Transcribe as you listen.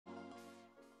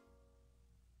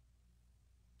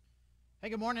Hey,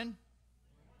 good morning.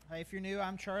 Hey, if you're new,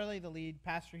 I'm Charlie, the lead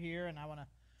pastor here, and I want to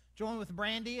join with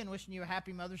Brandy in wishing you a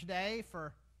happy Mother's Day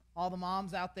for all the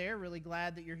moms out there. Really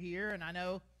glad that you're here, and I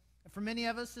know for many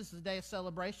of us, this is a day of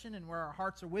celebration, and where our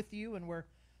hearts are with you, and we're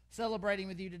celebrating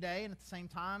with you today, and at the same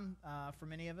time, for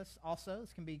many of us also,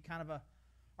 this can be kind of a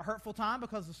hurtful time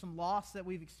because of some loss that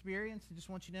we've experienced. I just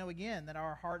want you to know again that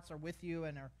our hearts are with you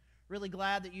and are really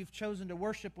glad that you've chosen to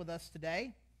worship with us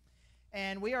today.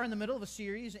 And we are in the middle of a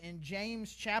series in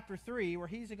James chapter 3 where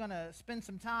he's going to spend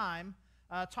some time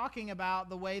talking about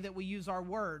the way that we use our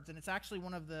words. And it's actually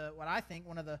one of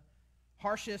the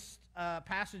harshest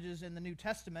passages in the New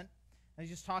Testament. And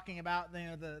he's just talking about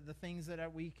the things that the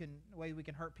way we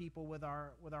can hurt people with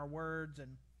our words.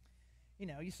 And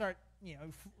you start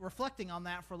reflecting on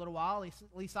that for a little while. At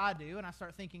least I do, and I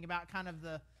start thinking about kind of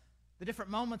the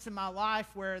different moments in my life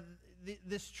where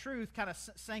this truth kind of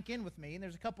sank in with me. And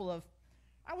there's a couple of,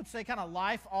 I would say, kind of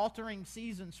life-altering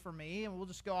seasons for me, and we'll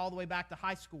just go all the way back to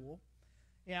high school.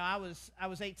 I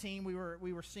was 18. We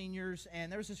were seniors,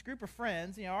 and there was this group of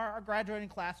friends. Our graduating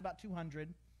class about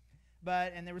 200,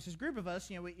 and there was this group of us.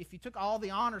 If you took all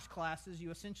the honors classes, you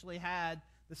essentially had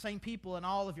the same people in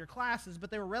all of your classes,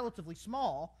 but they were relatively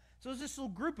small. So it was this little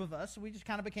group of us. So we just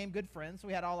kind of became good friends. So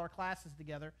we had all our classes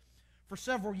together for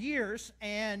several years,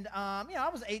 and I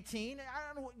was 18.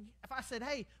 I don't know if I said,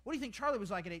 "Hey, what do you think Charlie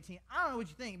was like at 18?" I don't know what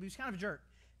you think, but he was kind of a jerk,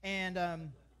 and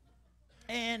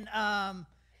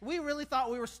we really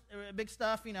thought we were big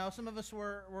stuff. Some of us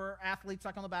were athletes,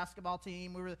 like on the basketball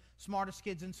team. We were the smartest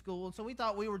kids in school, and so we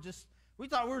thought we were just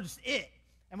it.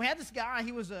 And we had this guy.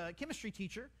 He was a chemistry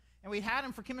teacher, and we had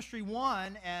him for chemistry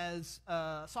 1 as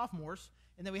sophomores,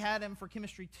 and then we had him for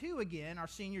chemistry 2 again our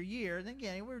senior year. And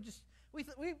again,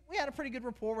 we had a pretty good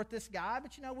rapport with this guy,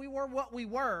 but we were what we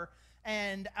were.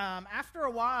 And after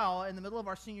a while, in the middle of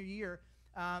our senior year,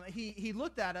 he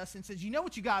looked at us and says, "You know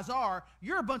what you guys are?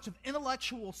 You're a bunch of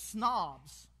intellectual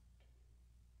snobs."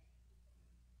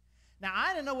 Now,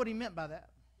 I didn't know what he meant by that.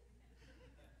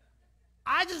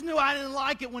 I just knew I didn't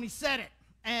like it when he said it.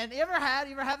 And you ever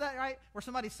have that, right? Where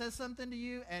somebody says something to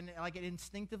you and like it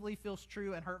instinctively feels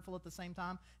true and hurtful at the same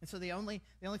time. And so the only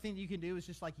thing that you can do is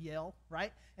just like yell,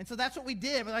 right? And so that's what we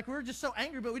did. We were just so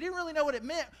angry, but we didn't really know what it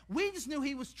meant. We just knew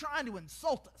he was trying to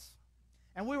insult us.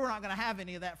 And we were not going to have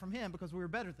any of that from him because we were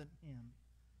better than him.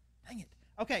 Dang it.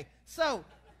 Okay, so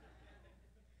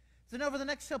then over the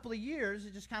next couple of years,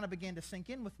 it just kind of began to sink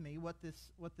in with me what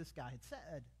this guy had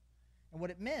said and what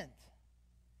it meant.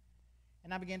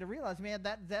 And I began to realize, man,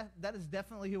 that is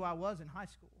definitely who I was in high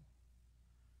school.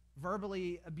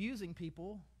 Verbally abusing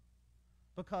people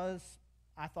because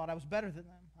I thought I was better than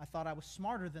them. I thought I was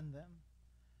smarter than them.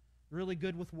 Really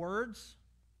good with words.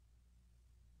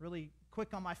 Really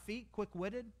quick on my feet,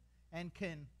 quick-witted, and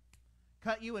can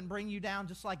cut you and bring you down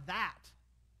just like that.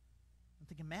 I'm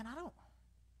thinking, man, I don't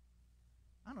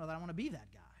know that I want to be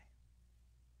that guy.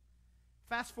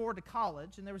 Fast forward to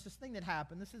college, and there was this thing that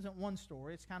happened. This isn't one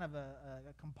story. It's kind of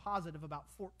a composite of about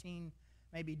 14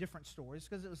 maybe different stories,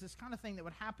 because it was this kind of thing that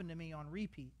would happen to me on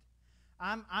repeat.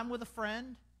 I'm with a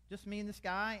friend, just me and this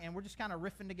guy, and we're just kind of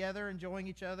riffing together, enjoying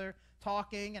each other,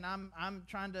 talking, and I'm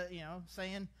trying to,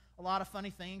 saying a lot of funny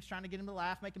things, trying to get him to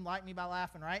laugh, make him like me by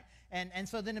laughing, right? And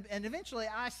so then eventually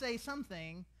I say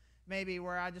something maybe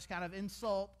where I just kind of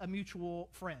insult a mutual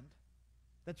friend.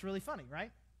 That's really funny,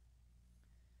 right?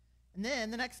 And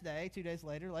then the next day, 2 days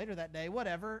later that day,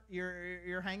 whatever,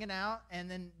 you're hanging out,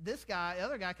 and then the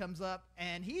other guy comes up,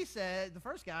 and he said, the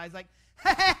first guy is like,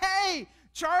 "Hey,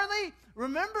 Charlie,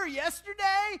 remember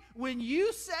yesterday when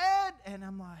you said," and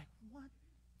I'm like, what?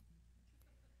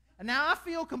 And now I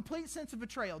feel complete sense of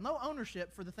betrayal. No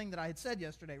ownership for the thing that I had said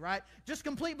yesterday, right? Just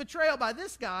complete betrayal by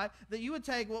this guy that you would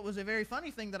take what was a very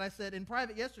funny thing that I said in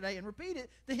private yesterday and repeat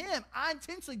it to him. I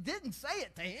intentionally didn't say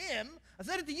it to him. I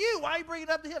said it to you. Why are you bringing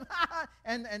it up to him?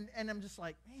 and I'm just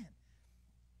like, man,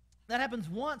 that happens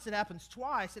once. It happens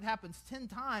twice. It happens 10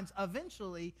 times.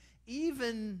 Eventually,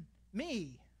 even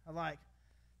me, I'm like,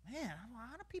 man, why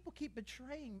do people keep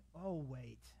betraying? Oh,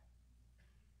 wait.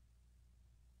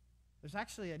 There's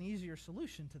actually an easier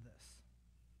solution to this.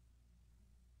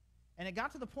 And it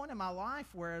got to the point in my life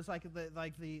where it's like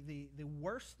the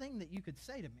worst thing that you could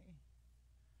say to me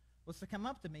was to come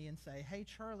up to me and say, "Hey,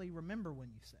 Charlie, remember when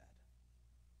you said."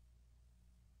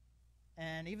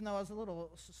 And even though I was a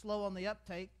little slow on the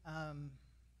uptake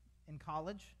in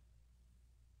college,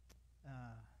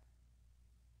 I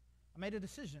made a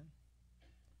decision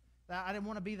that I didn't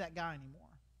want to be that guy anymore.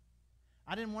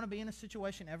 I didn't want to be in a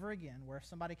situation ever again where if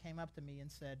somebody came up to me and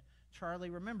said, "Charlie,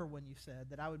 remember when you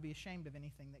said," that I would be ashamed of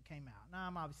anything that came out. Now,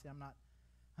 I'm not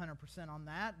 100% on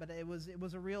that, but it was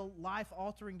a real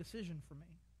life-altering decision for me.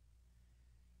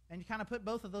 And you kind of put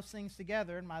both of those things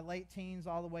together in my late teens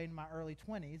all the way in my early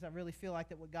 20s. I really feel like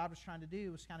that what God was trying to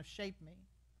do was kind of shape me.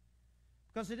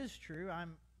 Because it is true,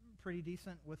 I'm pretty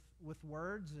decent with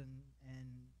words and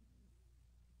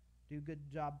do good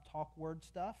job talk word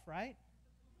stuff, right?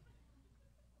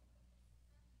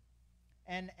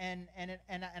 And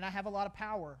I have a lot of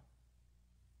power.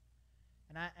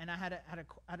 And I had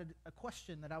a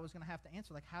question that I was going to have to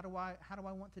answer, like how do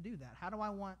I want to do that? How do I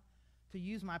want to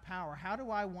use my power? How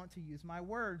do I want to use my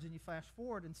words? And you flash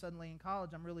forward, and suddenly in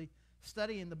college, I'm really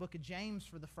studying the book of James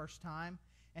for the first time,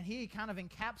 and he kind of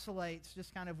encapsulates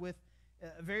just kind of with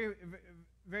very,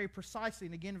 very precisely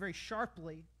and again very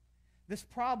sharply this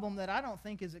problem that I don't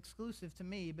think is exclusive to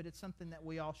me, but it's something that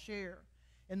we all share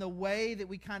in the way that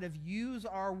we kind of use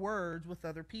our words with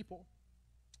other people.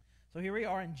 So here we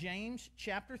are in James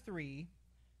chapter 3.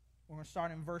 We're going to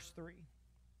start in verse 3.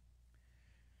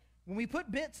 When we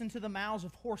put bits into the mouths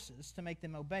of horses to make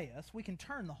them obey us, we can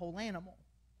turn the whole animal.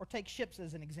 Or take ships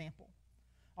as an example.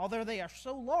 Although they are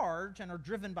so large and are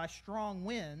driven by strong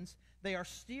winds, they are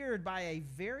steered by a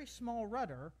very small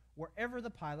rudder wherever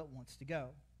the pilot wants to go.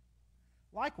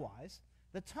 Likewise,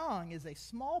 the tongue is a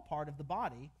small part of the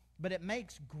body, but it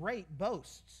makes great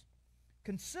boasts.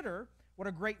 Consider what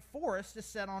a great forest is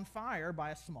set on fire by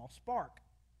a small spark.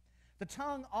 The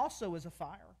tongue also is a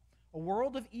fire, a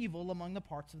world of evil among the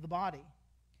parts of the body.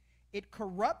 It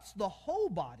corrupts the whole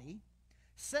body,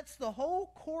 sets the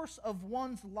whole course of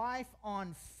one's life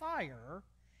on fire,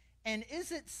 and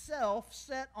is itself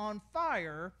set on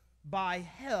fire by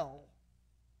hell.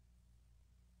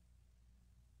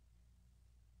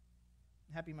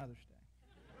 Happy Mother's Day.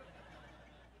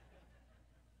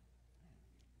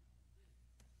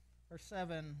 Verse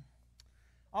 7.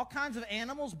 All kinds of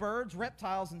animals, birds,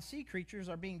 reptiles, and sea creatures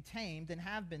are being tamed and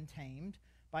have been tamed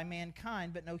by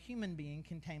mankind, but no human being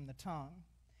can tame the tongue.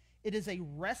 It is a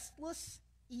restless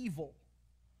evil,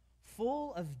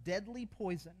 full of deadly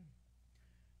poison.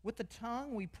 With the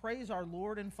tongue we praise our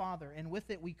Lord and Father, and with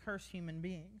it we curse human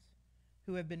beings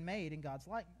who have been made in God's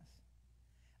likeness.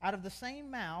 Out of the same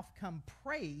mouth come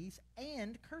praise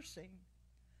and cursing.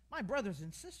 My brothers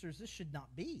and sisters, this should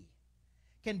not be.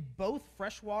 Can both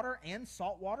fresh water and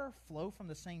salt water flow from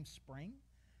the same spring?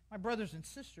 My brothers and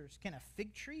sisters, can a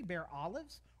fig tree bear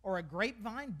olives, or a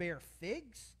grapevine bear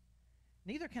figs?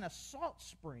 Neither can a salt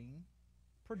spring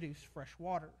produce fresh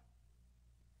water.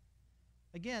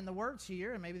 Again, the words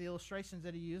here, and maybe the illustrations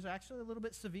that he used, are actually a little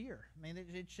bit severe. I mean,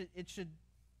 it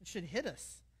should hit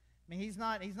us. I mean, he's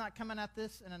not coming at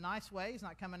this in a nice way. He's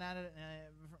not coming at it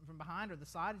from behind or the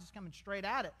side. He's just coming straight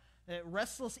at it.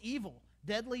 Restless evil,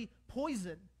 deadly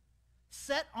poison,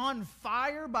 set on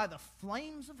fire by the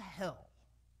flames of hell.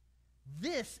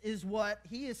 This is what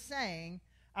he is saying.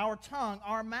 Our tongue,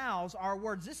 our mouths, our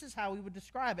words. This is how we would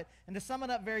describe it. And to sum it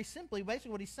up very simply,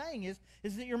 basically what he's saying is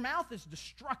that your mouth is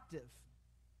destructive.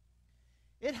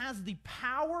 It has the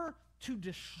power to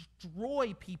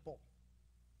destroy people.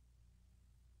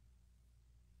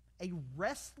 A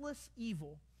restless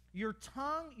evil. Your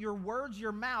tongue, your words,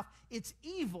 your mouth, it's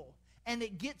evil. And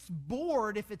it gets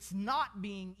bored if it's not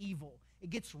being evil. It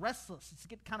gets restless. It's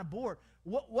get kind of bored.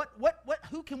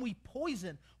 Who can we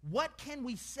poison? What can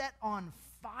we set on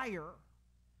fire?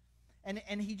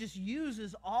 And he just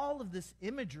uses all of this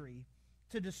imagery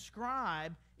to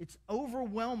describe its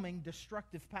overwhelming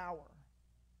destructive power.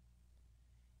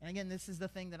 And again, this is the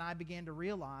thing that I began to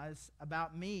realize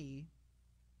about me,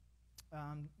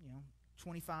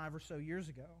 25 or so years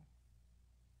ago.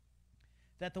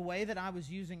 That the way that I was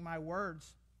using my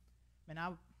words, I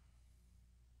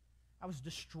was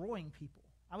destroying people.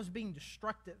 I was being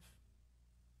destructive.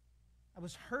 I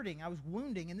was hurting. I was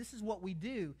wounding. And this is what we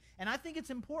do. And I think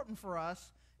it's important for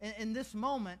us in this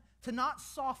moment to not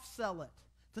soft sell it.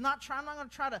 I'm not going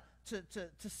to try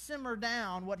to simmer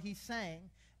down what he's saying.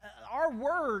 Our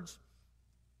words,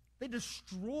 they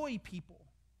destroy people.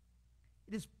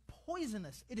 It is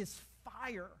poisonous. It is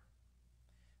fire.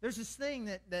 There's this thing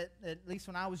that at least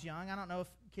when I was young, I don't know if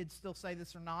kids still say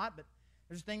this or not, but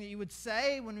there's a thing that you would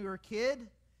say when you were a kid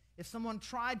if someone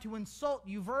tried to insult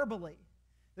you verbally.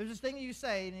 There's this thing that you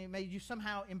say, and it made you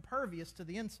somehow impervious to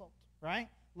the insult, right?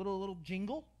 Little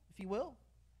jingle, if you will.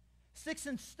 Sticks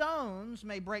and stones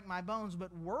may break my bones,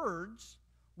 but words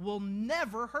will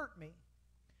never hurt me.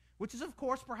 Which is, of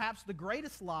course, perhaps the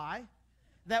greatest lie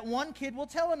that one kid will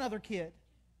tell another kid.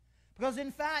 Because,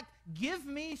 in fact, give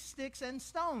me sticks and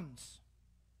stones.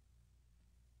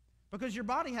 Because your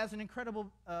body has an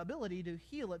incredible ability to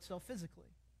heal itself physically.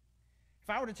 If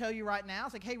I were to tell you right now,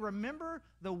 it's like, hey, remember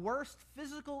the worst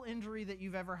physical injury that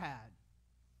you've ever had.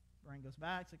 mind goes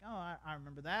back. It's like, oh, I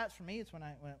remember that. For me, it's when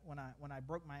I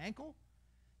broke my ankle.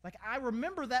 Like, I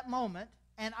remember that moment,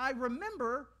 and I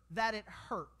remember that it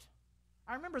hurt.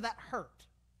 I remember that hurt.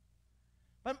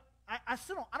 But I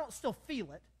don't still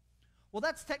feel it. Well,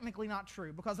 that's technically not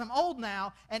true, because I'm old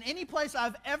now, and any place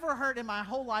I've ever hurt in my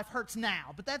whole life hurts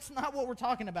now. But that's not what we're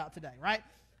talking about today, right?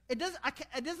 It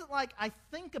doesn't like I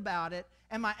think about it,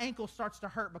 and my ankle starts to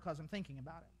hurt because I'm thinking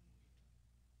about it.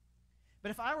 But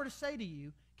if I were to say to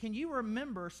you, can you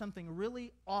remember something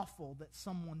really awful that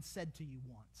someone said to you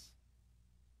once?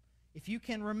 If you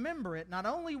can remember it, not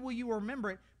only will you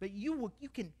remember it, but you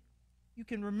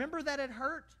can remember that it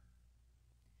hurt,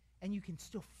 and you can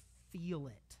still feel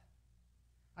it.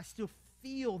 I still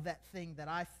feel that thing that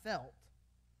I felt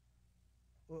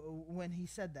when he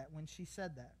said that, when she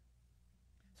said that.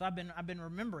 So I've been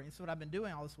remembering. This is what I've been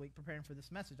doing all this week preparing for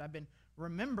this message. I've been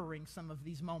remembering some of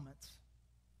these moments.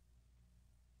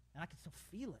 And I can still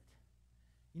feel it.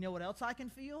 You know what else I can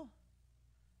feel?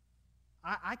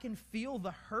 I can feel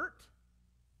the hurt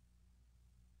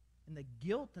and the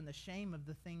guilt and the shame of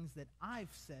the things that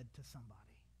I've said to somebody.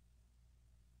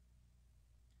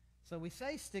 So we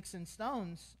say sticks and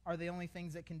stones are the only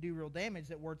things that can do real damage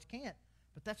that words can't,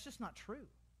 but that's just not true.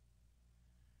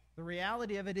 The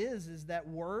reality of it is that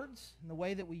words and the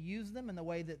way that we use them and the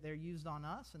way that they're used on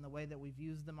us and the way that we've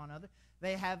used them on others,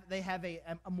 they have a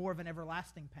more of an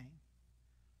everlasting pain.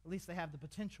 At least they have the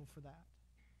potential for that.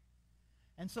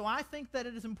 And so I think that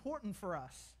it is important for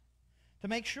us to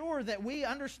make sure that we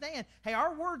understand, hey,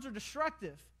 our words are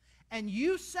destructive, and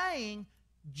you saying,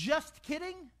 just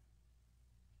kidding,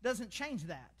 doesn't change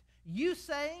that. You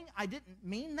saying, I didn't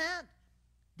mean that,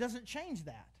 doesn't change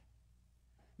that.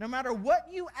 No matter what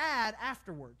you add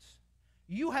afterwards,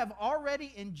 you have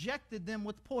already injected them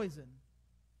with poison.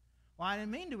 Well, I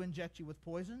didn't mean to inject you with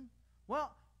poison.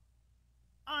 Well,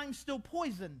 I'm still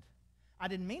poisoned. I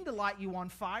didn't mean to light you on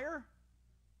fire.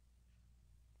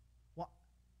 Well,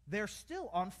 they're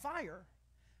still on fire.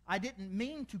 I didn't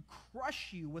mean to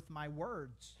crush you with my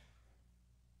words.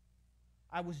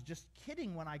 I was just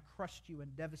kidding when I crushed you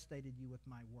and devastated you with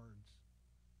my words.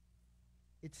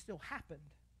 It still happened.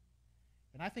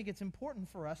 And I think it's important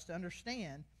for us to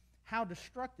understand how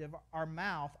destructive our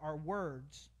mouth, our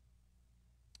words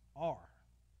are.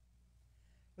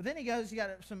 But then he got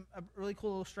a really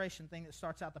cool illustration thing that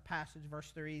starts out the passage,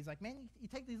 verse 3. He's like, man, you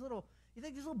take these little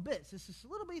bits, it's this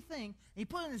little bitty thing, and you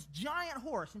put in this giant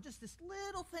horse, and just this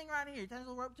little thing right here, you tie a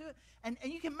little rope to it, and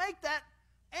you can make that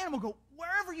animal go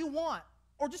wherever you want.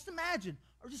 Or just imagine,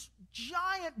 or just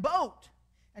giant boat,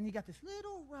 and you got this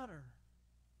little rudder.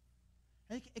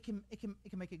 And it can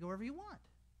make it go wherever you want.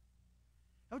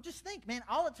 I would just think, man,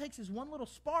 all it takes is one little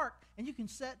spark, and you can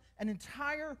set an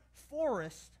entire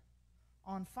forest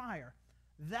on fire.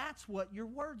 That's what your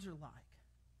words are like.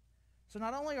 So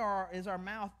not only is our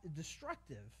mouth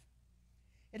destructive,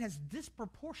 it has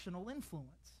disproportional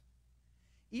influence.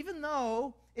 Even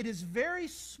though it is very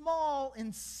small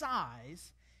in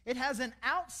size, it has an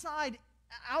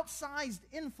outsized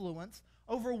influence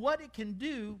over what it can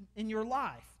do in your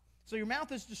life. So your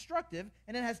mouth is destructive,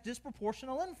 and it has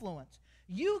disproportional influence.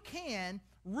 You can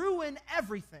ruin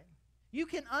everything. You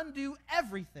can undo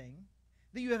everything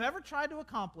that you have ever tried to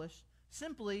accomplish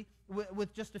simply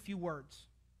with just a few words.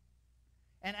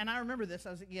 And I remember this.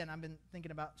 I've been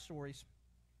thinking about stories.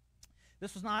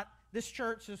 This was not the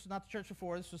church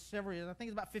before. This was several years. I think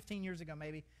it's about 15 years ago,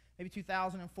 maybe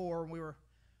 2004. We were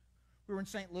in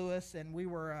St. Louis, and we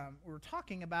were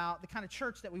talking about the kind of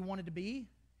church that we wanted to be,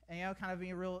 and kind of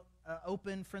be a real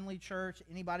open, friendly church.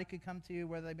 Anybody could come to,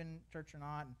 whether they've been in church or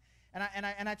not. And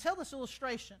I tell this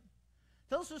illustration.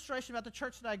 About the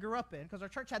church that I grew up in, because our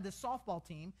church had this softball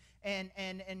team, and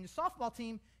the softball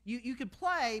team, you could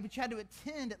play, but you had to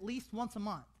attend at least once a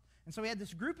month. And so we had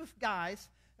this group of guys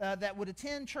that would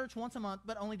attend church once a month,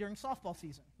 but only during softball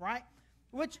season, right?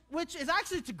 Which is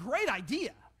actually, it's a great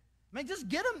idea. I mean, just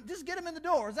get them in the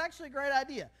door. It's actually a great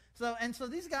idea. So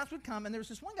these guys would come, and there was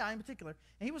this one guy in particular,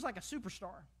 and he was like a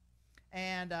superstar.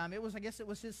 And I guess it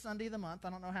was his Sunday of the month. I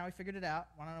don't know how he figured it out.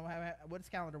 I don't know what his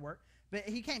calendar worked. But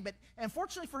he came. But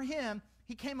unfortunately for him,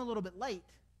 he came a little bit late.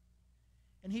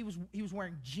 And he was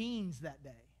wearing jeans that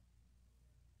day.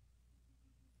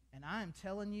 And I am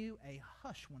telling you, a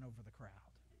hush went over the crowd.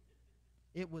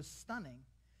 It was stunning.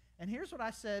 And here's what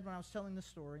I said when I was telling this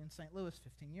story in St. Louis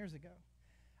 15 years ago.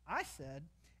 I said,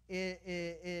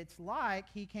 it's like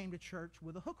he came to church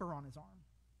with a hooker on his arm.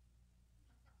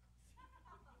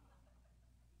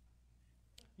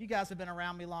 You guys have been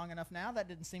around me long enough now. That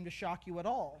didn't seem to shock you at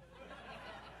all.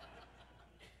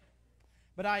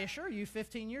 But I assure you,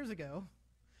 15 years ago,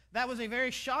 That was a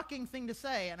very shocking thing to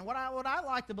say. And what I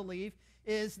like to believe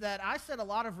is that I said a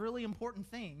lot of really important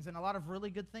things and a lot of really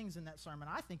good things in that sermon.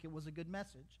 I think it was a good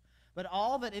message. But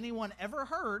all that anyone ever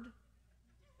heard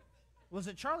was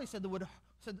that Charlie said the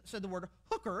word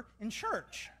hooker in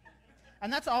church.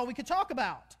 And that's all we could talk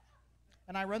about.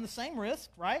 And I run the same risk,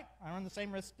 right? I run the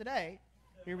same risk today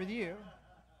here with you.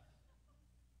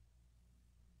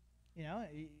 You know,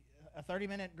 a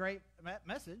 30-minute great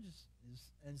message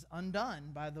is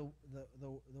undone by the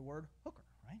word hooker,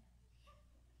 right?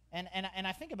 And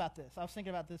I think about this. I was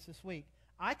thinking about this week.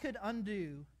 I could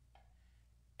undo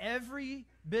every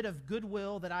bit of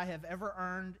goodwill that I have ever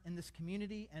earned in this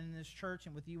community and in this church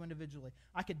and with you individually.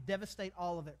 I could devastate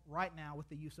all of it right now with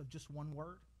the use of just one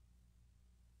word.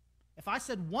 If I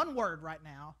said one word right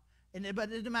now,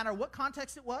 but it doesn't matter what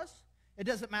context it was, it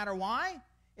doesn't matter why,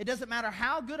 it doesn't matter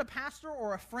how good a pastor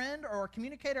or a friend or a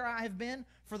communicator I have been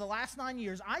for the last 9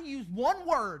 years, I use one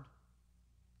word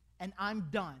and I'm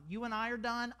done. You and I are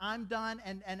done, I'm done,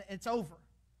 and it's over.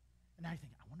 And now you're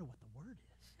thinking, I wonder what the word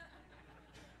is.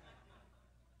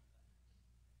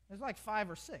 There's like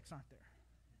 5 or 6, aren't there?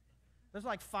 There's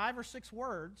like 5 or 6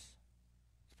 words.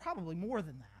 It's probably more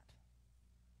than that.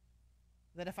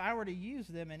 That if I were to use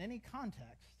them in any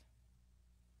context,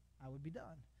 I would be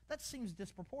done. That seems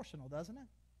disproportional, doesn't it?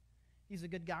 He's a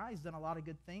good guy. He's done a lot of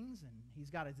good things, and he's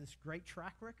got this great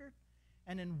track record.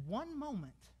 And in one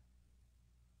moment,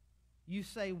 you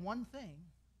say one thing,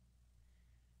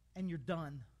 and you're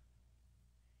done.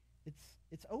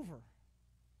 It's over.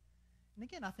 And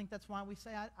again, I think that's why we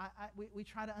say we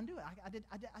try to undo it. I didn't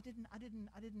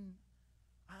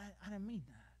mean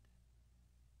that.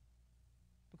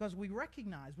 Because we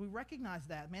recognize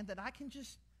that, man, that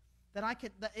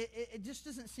it just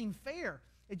doesn't seem fair.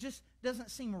 It just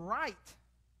doesn't seem right.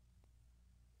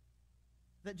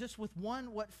 That just with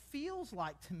what feels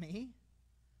like to me,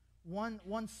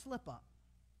 one slip up.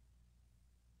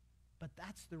 But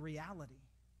that's the reality.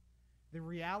 The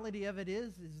reality of it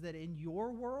is that in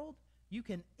your world, you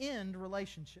can end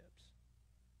relationships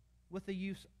with the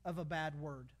use of a bad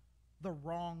word, the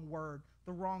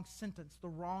wrong sentence, the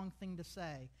wrong thing to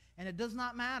say. And it does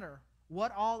not matter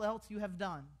what all else you have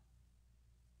done.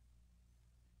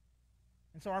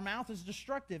 And so our mouth is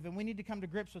destructive, and we need to come to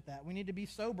grips with that. We need to be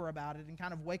sober about it and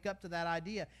kind of wake up to that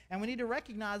idea. And we need to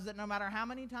recognize that no matter how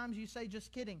many times you say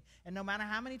just kidding, and no matter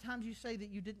how many times you say that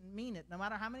you didn't mean it, no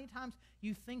matter how many times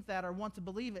you think that or want to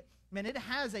believe it, man, it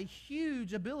has a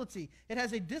huge ability. It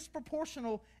has a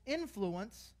disproportional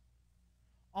influence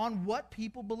on what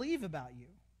people believe about you.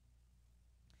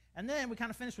 And then we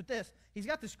kind of finish with this. He's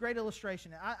got this great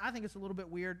illustration. I think it's a little bit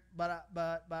weird, but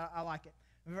I like it.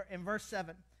 In verse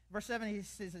 7, he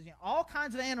says, all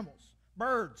kinds of animals,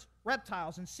 birds,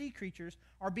 reptiles, and sea creatures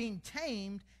are being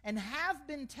tamed and have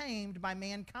been tamed by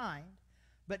mankind,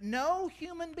 but no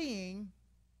human being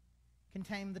can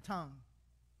tame the tongue.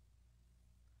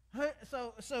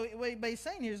 So what he's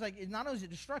saying here is like, not only is it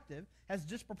destructive, has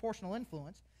disproportional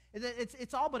influence,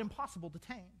 it's all but impossible to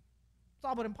tame. It's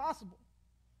all but impossible.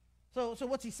 So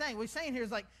what's he saying? What he's saying here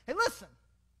is like, hey, listen,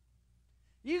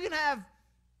 you can have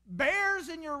bears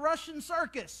in your Russian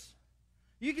circus.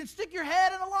 You can stick your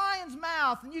head in a lion's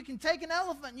mouth, and you can take an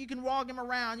elephant and you can walk him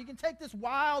around. You can take this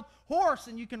wild horse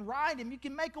and you can ride him. You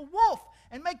can make a wolf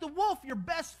and make the wolf your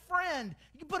best friend.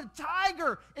 You can put a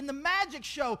tiger in the magic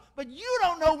show, but you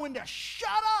don't know when to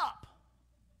shut up.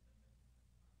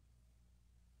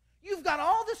 You've got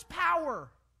all this power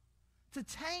to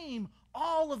tame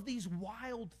all of these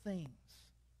wild things.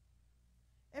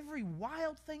 Every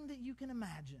wild thing that you can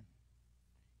imagine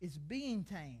is being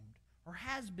tamed or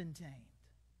has been tamed.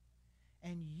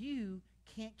 And you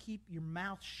can't keep your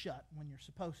mouth shut when you're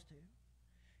supposed to.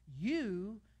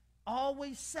 You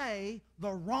always say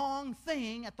the wrong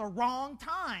thing at the wrong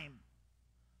time.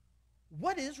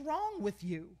 What is wrong with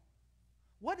you?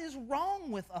 What is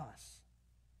wrong with us?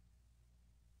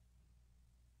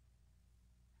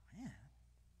 Man,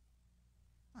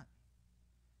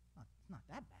 it's not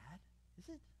that bad, is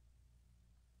it?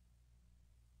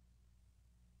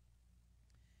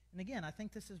 And again, I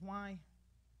think this is why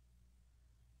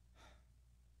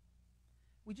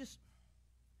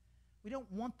we don't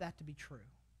want that to be true.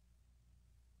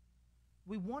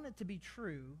 We want it to be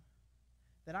true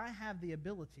that I have the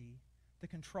ability to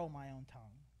control my own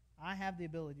tongue. I have the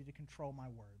ability to control my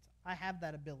words. I have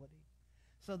that ability.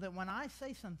 So that when I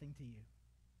say something to you,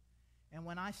 and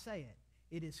when I say it,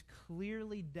 it is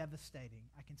clearly devastating.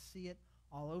 I can see it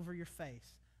all over your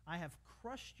face. I have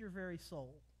crushed your very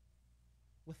soul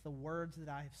with the words that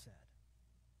I have said.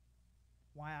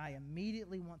 Why I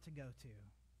immediately want to go to,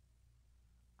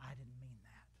 I didn't mean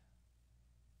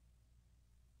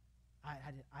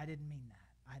I didn't mean that.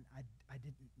 I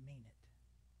didn't mean it.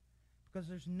 Because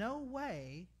there's no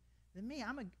way that me,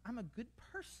 I'm a good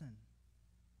person.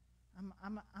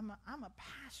 I'm a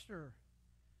pastor.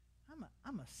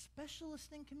 I'm a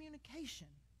specialist in communication.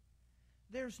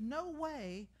 There's no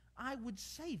way I would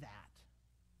say that.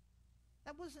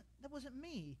 That wasn't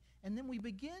me. And then we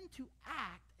begin to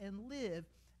act and live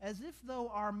as if though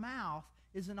our mouth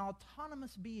is an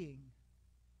autonomous being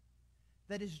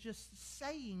that is just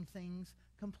saying things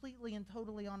completely and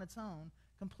totally on its own,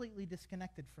 completely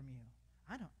disconnected from you.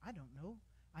 I don't know.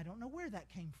 I don't know where that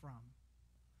came from.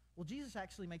 Well, Jesus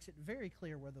actually makes it very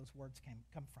clear where those words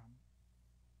come from.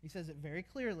 He says it very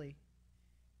clearly.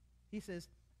 He says,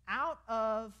 out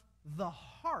of the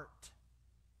heart,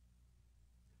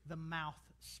 the mouth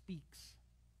speaks.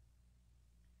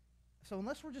 So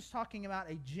unless we're just talking about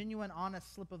a genuine,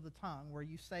 honest slip of the tongue where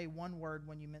you say one word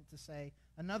when you meant to say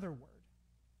another word,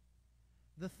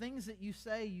 the things that you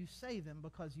say them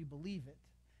because you believe it.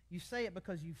 You say it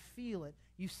because you feel it.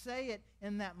 You say it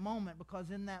in that moment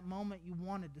because in that moment you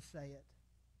wanted to say it.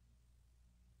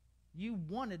 You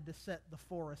wanted to set the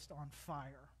forest on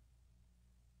fire.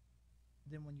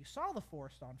 Then when you saw the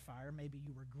forest on fire, maybe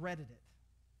you regretted it.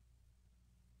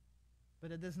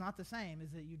 But it is not the same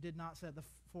as that you did not set the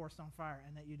forest on fire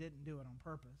and that you didn't do it on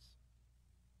purpose.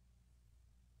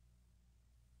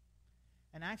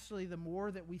 And actually, the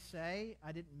more that we say,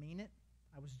 I didn't mean it,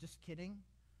 I was just kidding,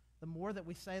 the more that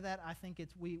we say that, I think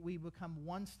we become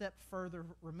one step further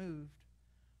removed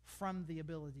from the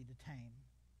ability to tame.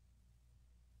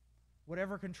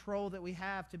 Whatever control that we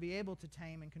have to be able to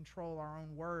tame and control our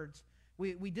own words,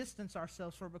 we distance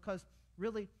ourselves from it because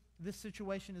really this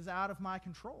situation is out of my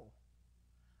control.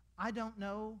 I don't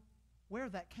know where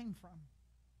that came from.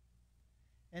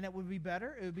 And it would be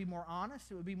better, it would be more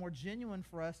honest, it would be more genuine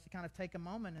for us to kind of take a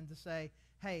moment and to say,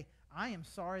 hey, I am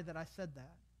sorry that I said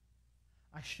that.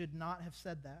 I should not have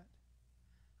said that.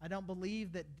 I don't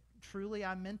believe that truly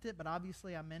I meant it, but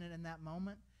obviously I meant it in that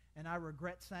moment, and I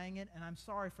regret saying it, and I'm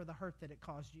sorry for the hurt that it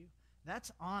caused you.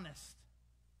 That's honest.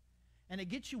 And it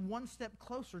gets you one step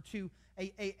closer to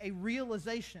a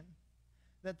realization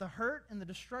that the hurt and the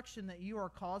destruction that you are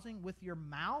causing with your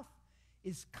mouth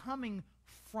is coming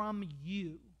from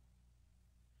you.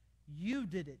 You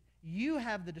did it. You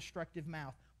have the destructive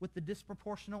mouth with the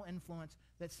disproportional influence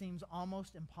that seems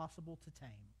almost impossible to tame.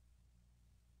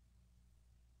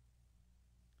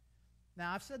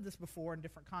 Now, I've said this before in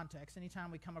different contexts.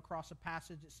 Anytime we come across a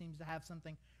passage that seems to have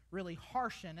something really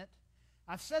harsh in it,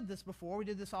 I've said this before. We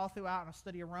did this all throughout in a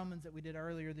study of Romans that we did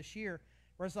earlier this year,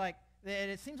 where it's like,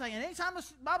 it seems like anytime the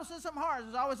Bible says something hard,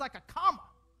 there's always like a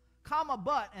comma,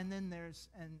 but, and then there's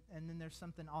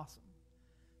something awesome.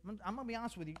 I'm going to be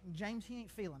honest with you. James, he ain't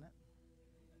feeling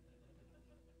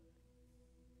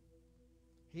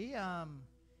it.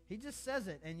 He just says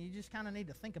it, and you just kind of need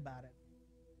to think about it.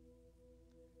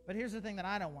 But here's the thing that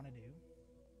I don't want to do.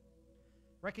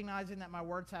 Recognizing that my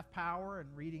words have power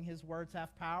and reading his words have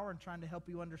power and trying to help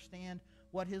you understand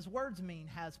what his words mean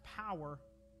has power.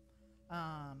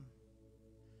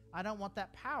 I don't want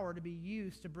that power to be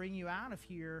used to bring you out of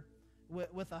here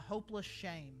with a hopeless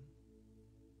shame.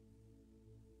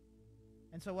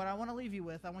 And so what I want to leave you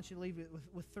with, I want you to leave it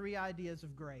with three ideas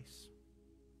of grace.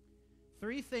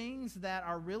 Three things that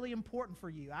are really important for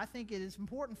you. I think it is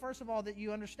important, first of all, that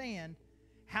you understand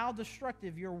how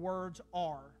destructive your words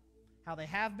are. How they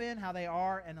have been, how they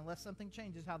are, and unless something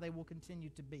changes, how they will continue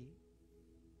to be.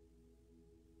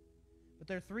 But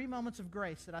there are three moments of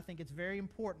grace that I think it's very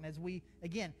important as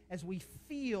we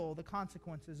feel the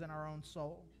consequences in our own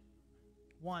soul.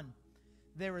 One,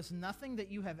 there is nothing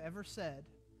that you have ever said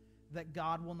that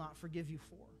God will not forgive you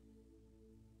for.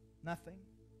 Nothing.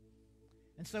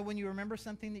 And so when you remember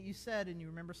something that you said and you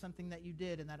remember something that you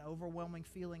did and that overwhelming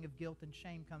feeling of guilt and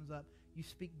shame comes up, you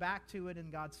speak back to it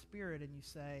in God's Spirit and you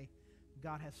say,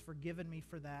 God has forgiven me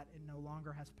for that and no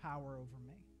longer has power over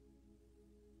me.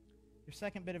 Your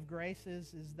second bit of grace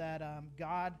is that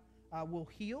God will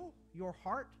heal your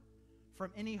heart from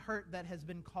any hurt that has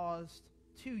been caused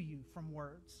to you from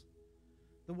words.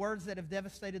 The words that have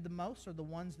devastated the most are the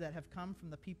ones that have come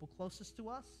from the people closest to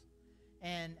us.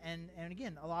 And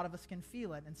again, a lot of us can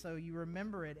feel it. And so you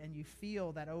remember it and you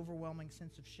feel that overwhelming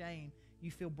sense of shame.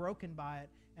 You feel broken by it.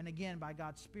 And again, by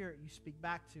God's Spirit, you speak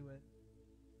back to it.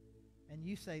 And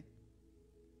you say,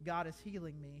 God is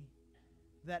healing me.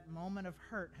 That moment of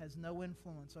hurt has no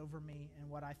influence over me and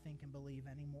what I think and believe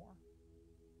anymore.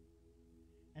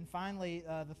 And finally,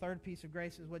 the third piece of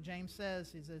grace is what James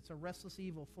says, is it's a restless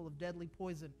evil full of deadly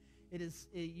poison.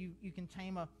 You can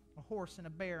tame a horse and a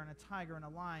bear and a tiger and a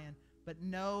lion, but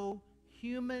no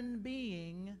human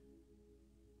being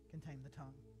can tame the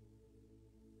tongue.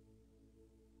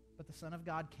 But the Son of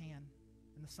God can,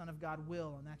 and the Son of God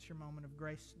will, and that's your moment of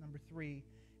grace. Number 3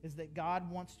 is that God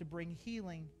wants to bring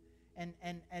healing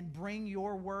and bring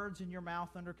your words in your mouth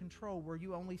under control, where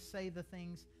you only say the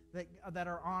things that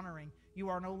are honoring. You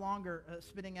are no longer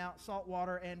spitting out salt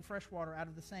water and fresh water out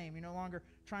of the same. You're no longer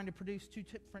trying to produce two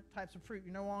different types of fruit.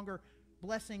 You're no longer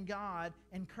blessing God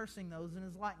and cursing those in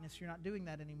His likeness. You're not doing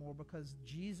that anymore, because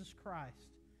Jesus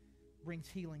Christ brings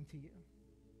healing to you.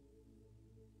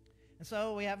 And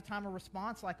so we have a time of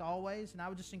response like always, and I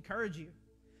would just encourage you.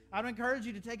 I would encourage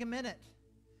you to take a minute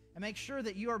and make sure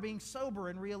that you are being sober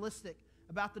and realistic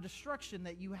about the destruction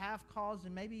that you have caused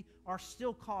and maybe are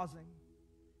still causing.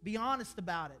 Be honest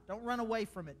about it. Don't run away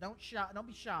from it. Don't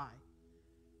be shy.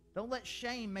 Don't let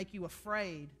shame make you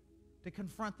afraid to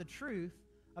confront the truth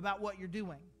about what you're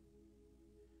doing.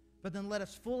 But then let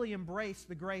us fully embrace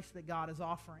the grace that God is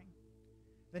offering.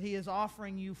 That He is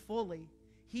offering you fully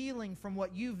healing from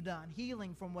what you've done,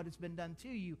 healing from what has been done to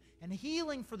you, and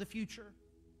healing for the future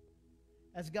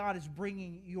as God is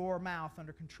bringing your mouth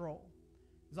under control.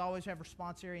 As always, we have a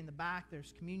response area in the back.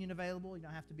 There's communion available. You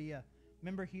don't have to be a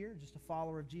member here, just a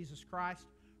follower of Jesus Christ.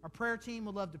 Our prayer team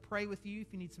would love to pray with you if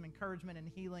you need some encouragement and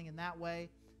healing in that way.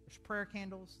 There's prayer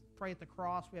candles. Pray at the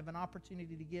cross. We have an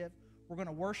opportunity to give. We're going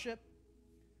to worship.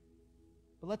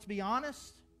 But let's be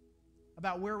honest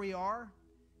about where we are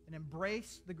and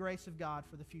embrace the grace of God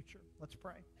for the future. Let's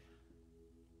pray.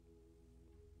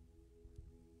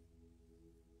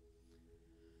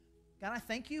 God, I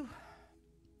thank you.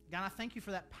 God, I thank you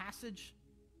for that passage.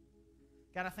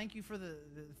 God, I thank you for the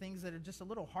things that are just a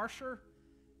little harsher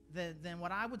than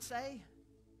what I would say,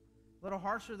 a little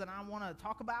harsher than I want to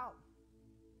talk about.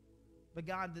 But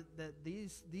God,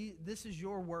 this is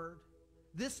your word.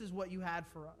 This is what you had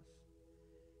for us.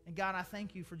 And God, I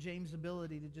thank you for James'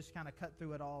 ability to just kind of cut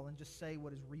through it all and just say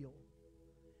what is real.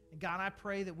 And God, I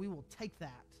pray that we will take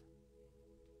that,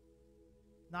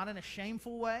 not in a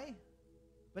shameful way,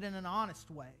 but in an honest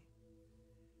way.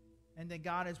 And that,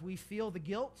 God, as we feel the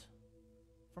guilt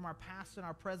from our past and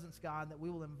our presence, God, that we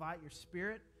will invite your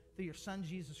Spirit through your Son,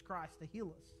 Jesus Christ, to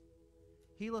heal us.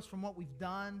 Heal us from what we've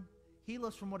done. Heal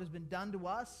us from what has been done to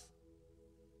us.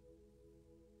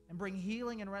 And bring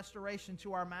healing and restoration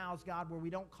to our mouths, God, where we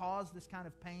don't cause this kind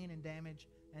of pain and damage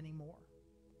anymore.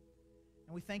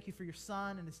 And we thank you for your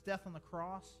Son and His death on the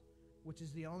cross, which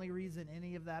is the only reason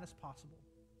any of that is possible.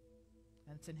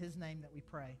 And it's in His name that we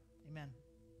pray. Amen.